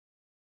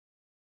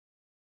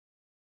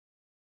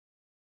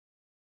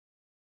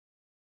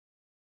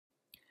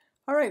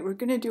All right, we're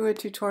going to do a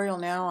tutorial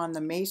now on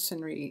the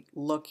masonry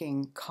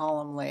looking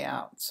column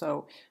layout.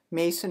 So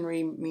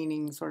masonry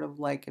meaning sort of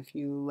like if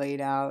you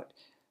laid out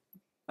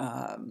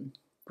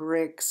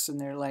bricks and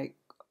they're like,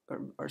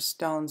 or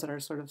stones that are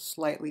sort of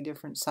slightly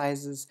different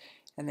sizes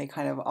and they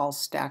kind of all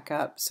stack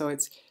up. So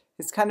it's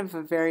kind of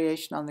a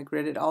variation on the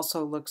grid. It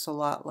also looks a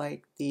lot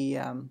like the,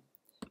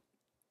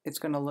 it's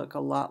going to look a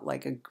lot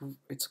like a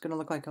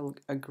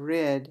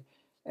grid,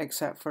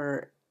 except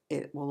for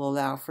it will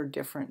allow for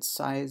different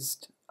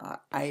sized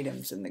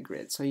items in the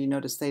grid. So you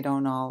notice they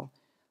don't all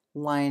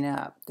line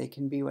up. They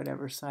can be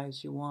whatever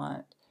size you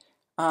want.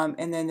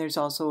 And then there's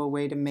also a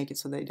way to make it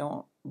so they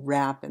don't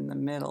wrap in the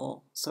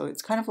middle. So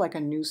it's kind of like a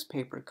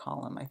newspaper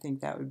column. I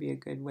think that would be a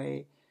good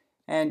way.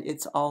 And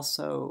it's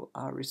also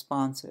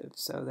responsive,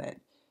 so that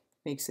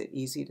makes it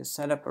easy to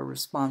set up a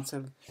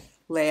responsive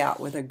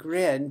layout with a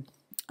grid.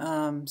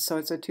 So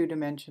it's a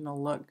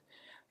two-dimensional look.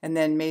 And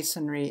then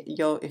masonry,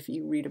 if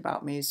you read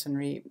about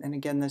masonry, and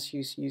again, this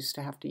used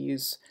to have to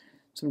use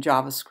some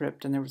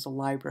JavaScript, and there was a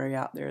library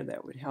out there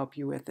that would help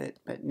you with it,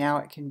 but now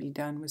it can be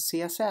done with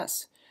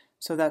CSS.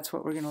 So that's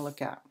what we're going to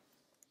look at.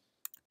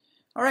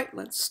 All right,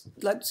 let's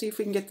see if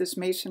we can get this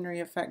masonry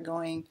effect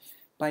going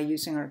by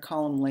using our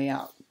column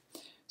layout.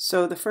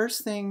 So the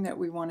first thing that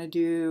we want to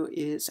do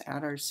is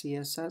add our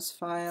CSS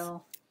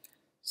file.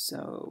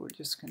 So we're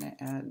just going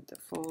to add the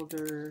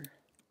folder,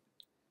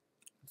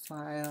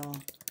 file,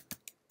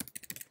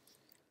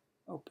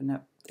 open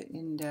up the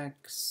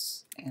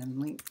index and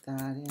link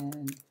that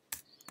in.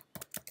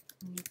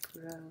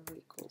 Micro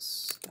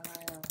equals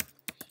style.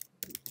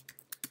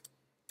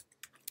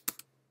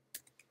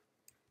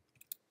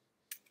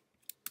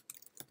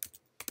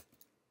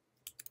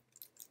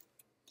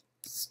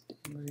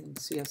 We're in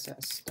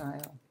CSS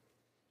style.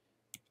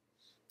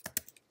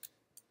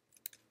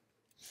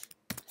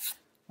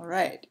 All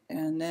right,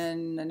 and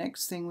then the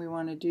next thing we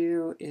want to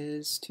do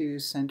is to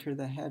center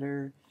the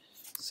header.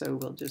 So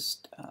we'll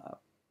just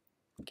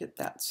get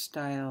that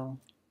style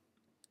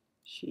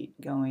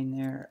sheet going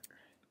there.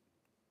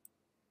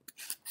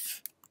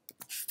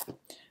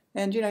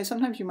 And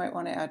sometimes you might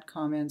want to add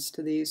comments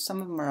to these. Some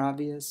of them are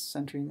obvious,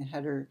 centering the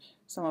header.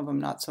 Some of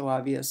them not so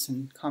obvious,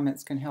 and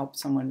comments can help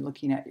someone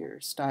looking at your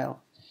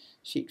style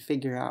sheet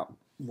figure out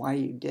what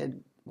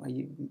the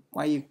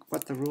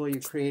rule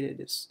you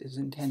created is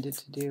intended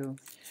to do.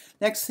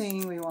 Next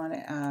thing, we want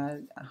to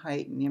add a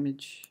height and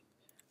image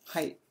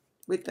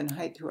width and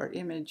height to our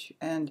image,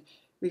 and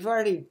we've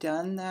already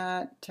done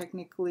that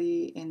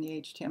technically in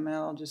the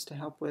HTML just to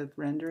help with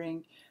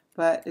rendering,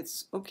 but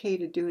it's okay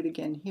to do it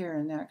again here,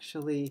 and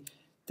actually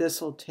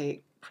this will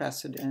take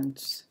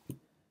precedence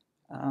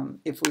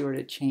if we were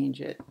to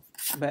change it.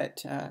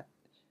 But our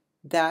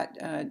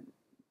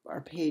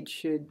page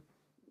should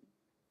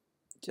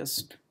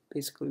just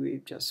basically,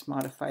 we've just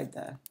modified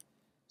the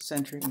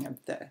centering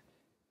of the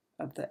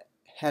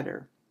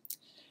header.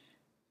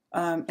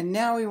 And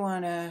now we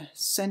want to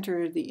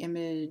center the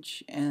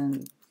image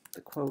and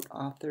the quote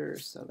author,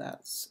 so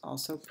that's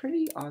also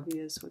pretty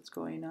obvious what's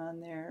going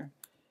on there.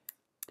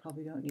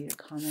 Probably don't need a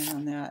comment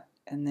on that.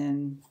 And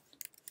then,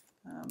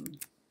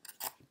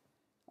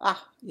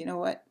 you know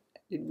what?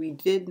 We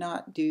did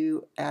not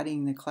do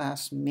adding the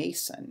class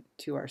Mason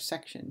to our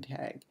section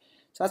tag.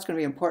 So that's going to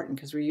be important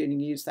because we're going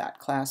to use that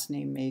class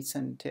name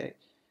Mason to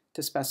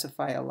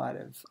specify a lot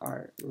of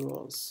our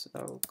rules.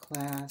 So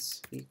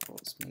class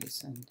equals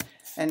Mason.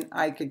 And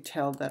I could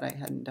tell that I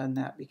hadn't done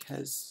that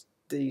because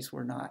these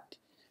were not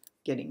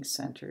getting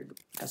centered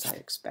as I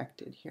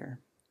expected here.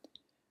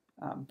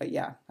 But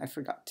yeah, I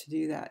forgot to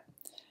do that.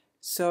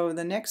 So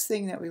the next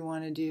thing that we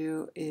want to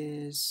do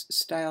is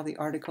style the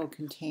article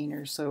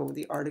container. So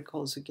the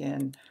articles,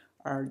 again,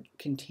 are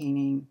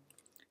containing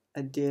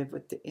a div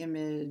with the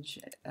image,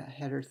 a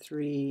header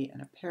 3,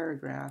 and a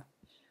paragraph.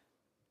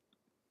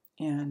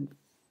 And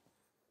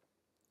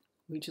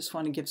we just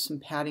want to give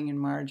some padding and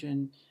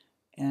margin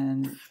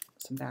and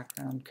some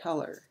background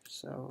color.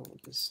 So we'll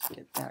just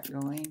get that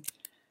going.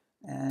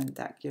 And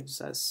that gives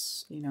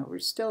us, we're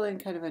still in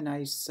kind of a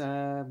nice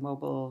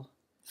mobile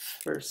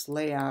first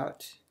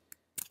layout,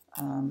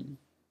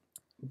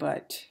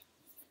 but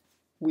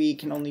we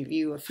can only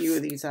view a few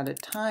of these at a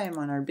time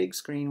on our big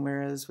screen,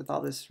 whereas with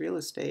all this real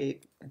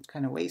estate, it's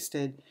kind of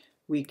wasted.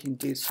 We can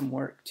do some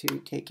work to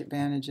take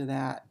advantage of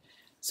that.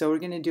 So we're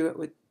going to do it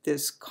with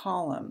this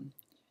column.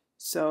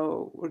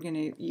 So we're going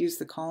to use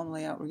the column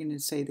layout. We're going to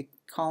say the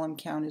column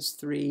count is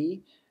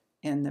 3,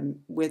 and the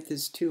width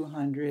is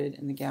 200,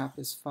 and the gap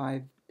is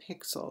 5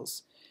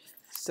 pixels.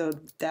 So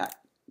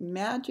that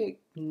magic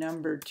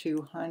number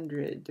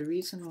 200, the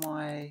reason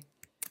why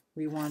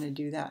we want to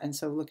do that, and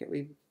so look at,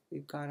 we've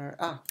got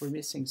our, we're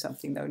missing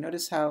something though.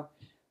 Notice how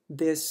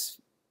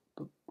this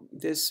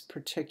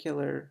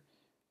particular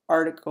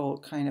article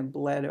kind of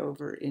bled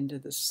over into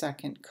the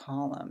second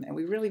column, and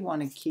we really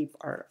want to keep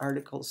our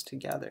articles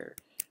together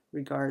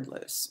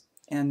regardless.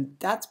 And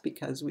that's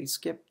because we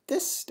skipped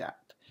this step,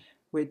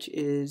 which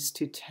is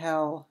to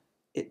tell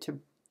it to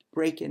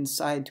break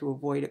inside to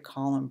avoid a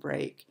column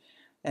break.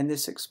 And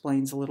this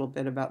explains a little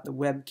bit about the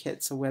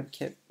WebKit. So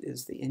WebKit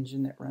is the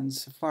engine that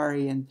runs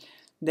Safari, and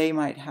they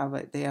might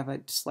have they have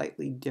a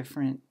slightly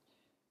different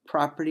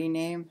property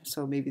name.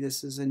 So maybe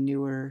this is a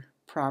newer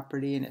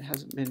property and it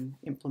hasn't been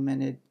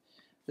implemented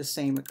the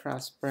same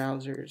across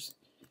browsers.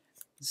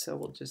 So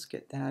we'll just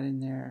get that in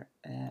there,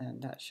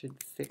 and that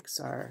should fix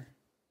our,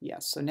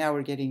 yes. So now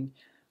we're getting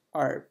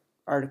our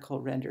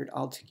article rendered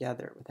all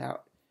together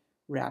without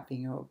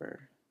wrapping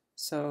over.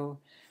 So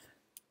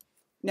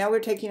now we're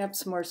taking up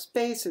some more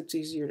space. It's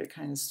easier to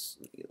kind of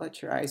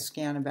let your eyes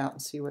scan about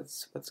and see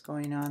what's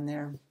going on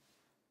there.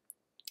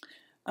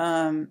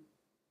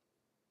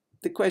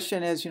 The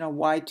question is,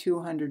 why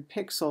 200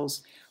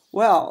 pixels?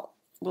 Well,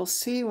 we'll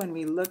see when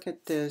we look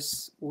at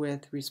this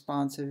with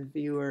responsive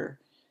viewer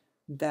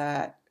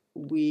that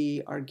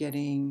we are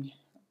getting,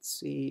 let's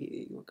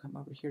see, we'll come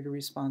over here to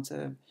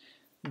responsive,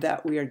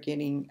 that we are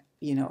getting,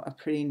 a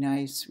pretty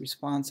nice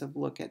responsive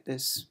look at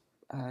this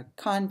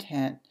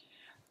content.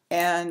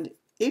 And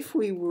if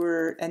we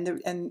were,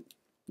 and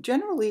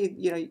generally,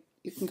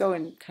 you can go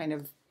and kind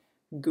of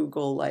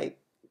Google like,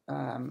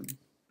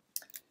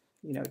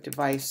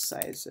 device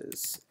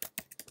sizes.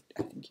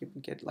 I think you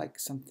can get like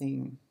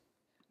something,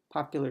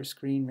 popular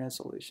screen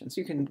resolutions.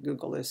 You can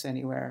Google this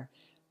anywhere.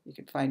 You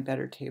can find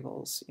better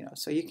tables,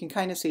 so you can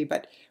kind of see.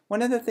 But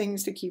one of the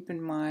things to keep in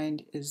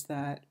mind is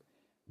that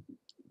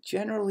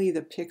generally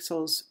the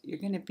pixels, you're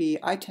going to be,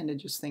 I tend to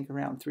just think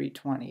around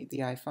 320, the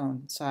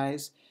iPhone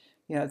size.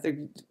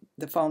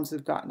 The phones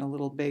have gotten a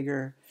little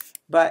bigger,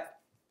 but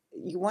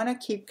you want to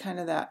keep kind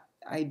of that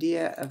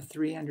idea of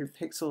 300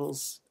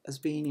 pixels as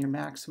being your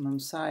maximum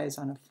size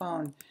on a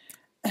phone.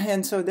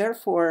 And so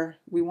therefore,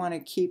 we want to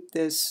keep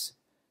this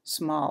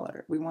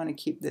smaller. We want to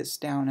keep this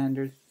down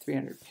under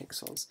 300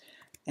 pixels.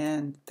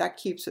 And that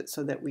keeps it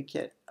so that we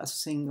get a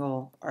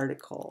single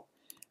article.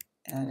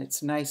 And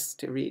it's nice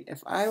to read.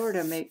 If I were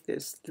to make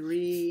this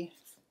 3,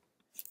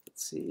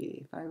 let's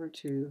see, if I were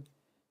to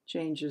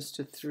change this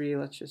to 3,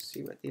 let's just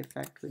see what the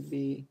effect would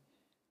be.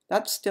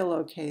 That's still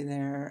okay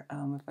there.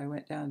 If I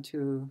went down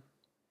to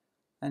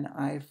an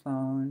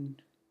iPhone,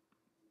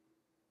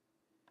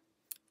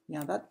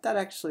 yeah, that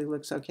actually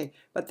looks okay.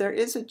 But there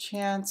is a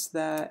chance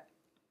that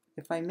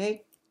if I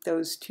make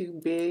those too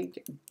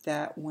big,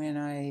 that when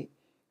I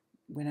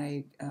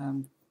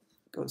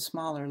go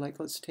smaller, like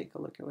let's take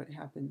a look at what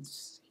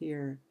happens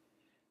here.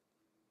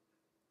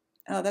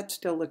 Oh, that's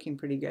still looking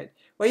pretty good.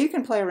 Well, you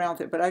can play around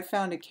with it, but I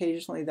found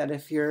occasionally that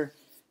if you're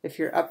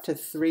up to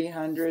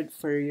 300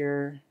 for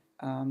your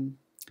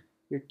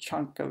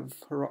chunk of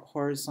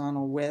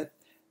horizontal width,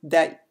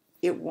 that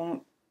it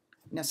won't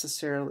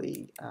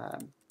necessarily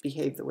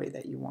behave the way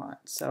that you want.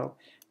 So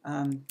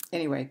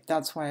anyway,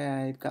 that's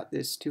why I've got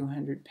this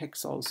 200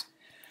 pixels.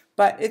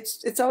 But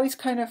it's always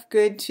kind of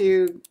good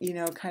to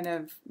kind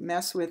of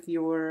mess with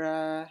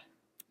your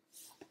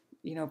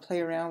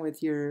play around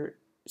with your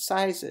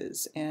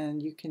sizes,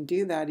 and you can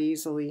do that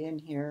easily in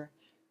here.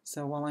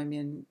 So while I'm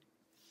in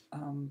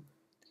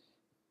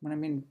when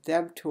I'm in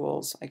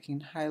DevTools, I can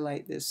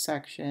highlight this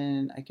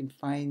section. I can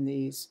find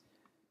these,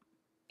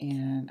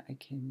 and I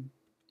can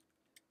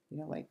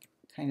like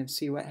kind of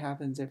see what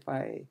happens if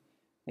I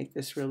make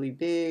this really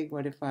big.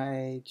 What if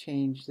I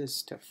change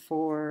this to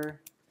 4?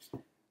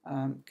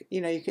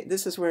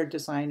 This is where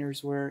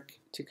designers work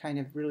to kind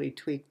of really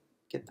tweak,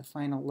 get the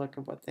final look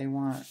of what they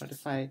want. But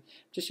if I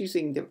just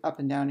using the up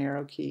and down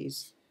arrow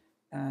keys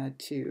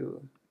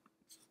to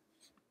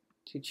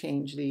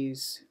change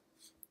these,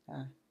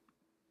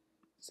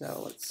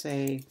 so let's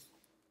say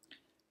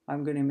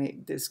I'm going to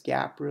make this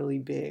gap really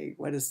big.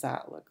 What does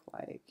that look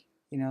like?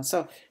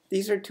 So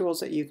these are tools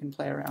that you can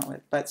play around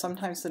with. But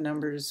sometimes the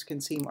numbers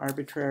can seem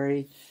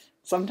arbitrary.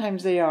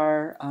 Sometimes they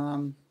are.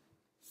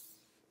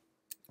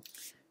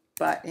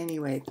 But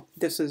anyway,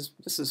 this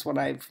is what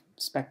I've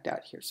spec'd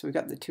out here. So we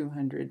got the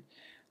 200.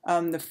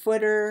 The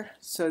footer,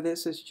 so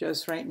this is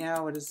just right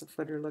now, what does the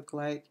footer look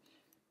like?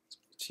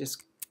 It's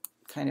just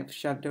kind of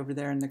shoved over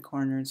there in the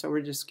corner. And so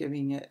we're just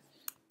giving it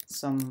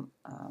some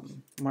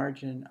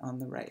margin on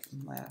the right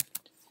and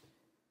left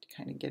to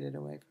kind of get it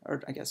away,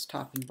 or I guess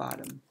top and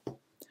bottom.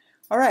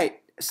 All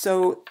right,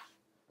 so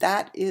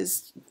that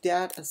is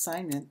that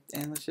assignment.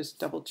 And let's just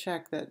double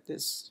check that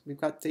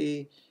we've got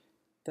the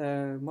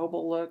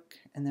mobile look,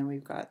 and then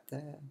we've got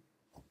the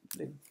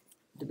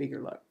bigger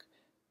look,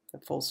 the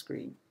full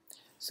screen.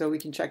 So we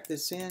can check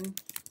this in.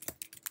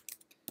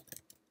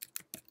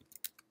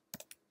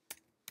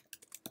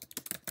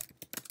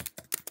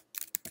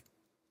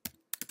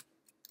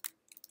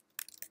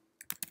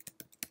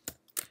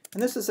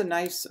 And this is a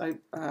nice,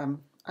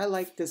 I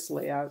like this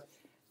layout.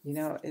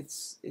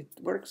 It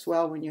works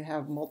well when you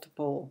have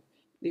multiple,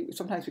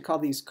 sometimes we call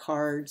these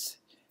cards.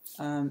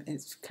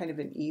 It's kind of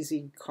an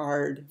easy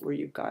card where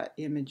you've got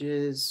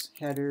images,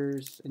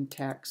 headers, and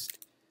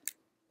text.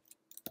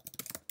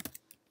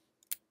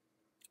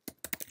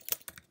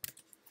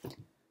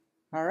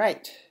 All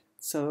right,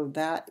 so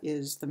that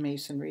is the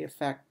Masonry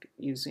effect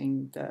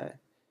using the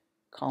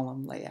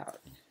column layout.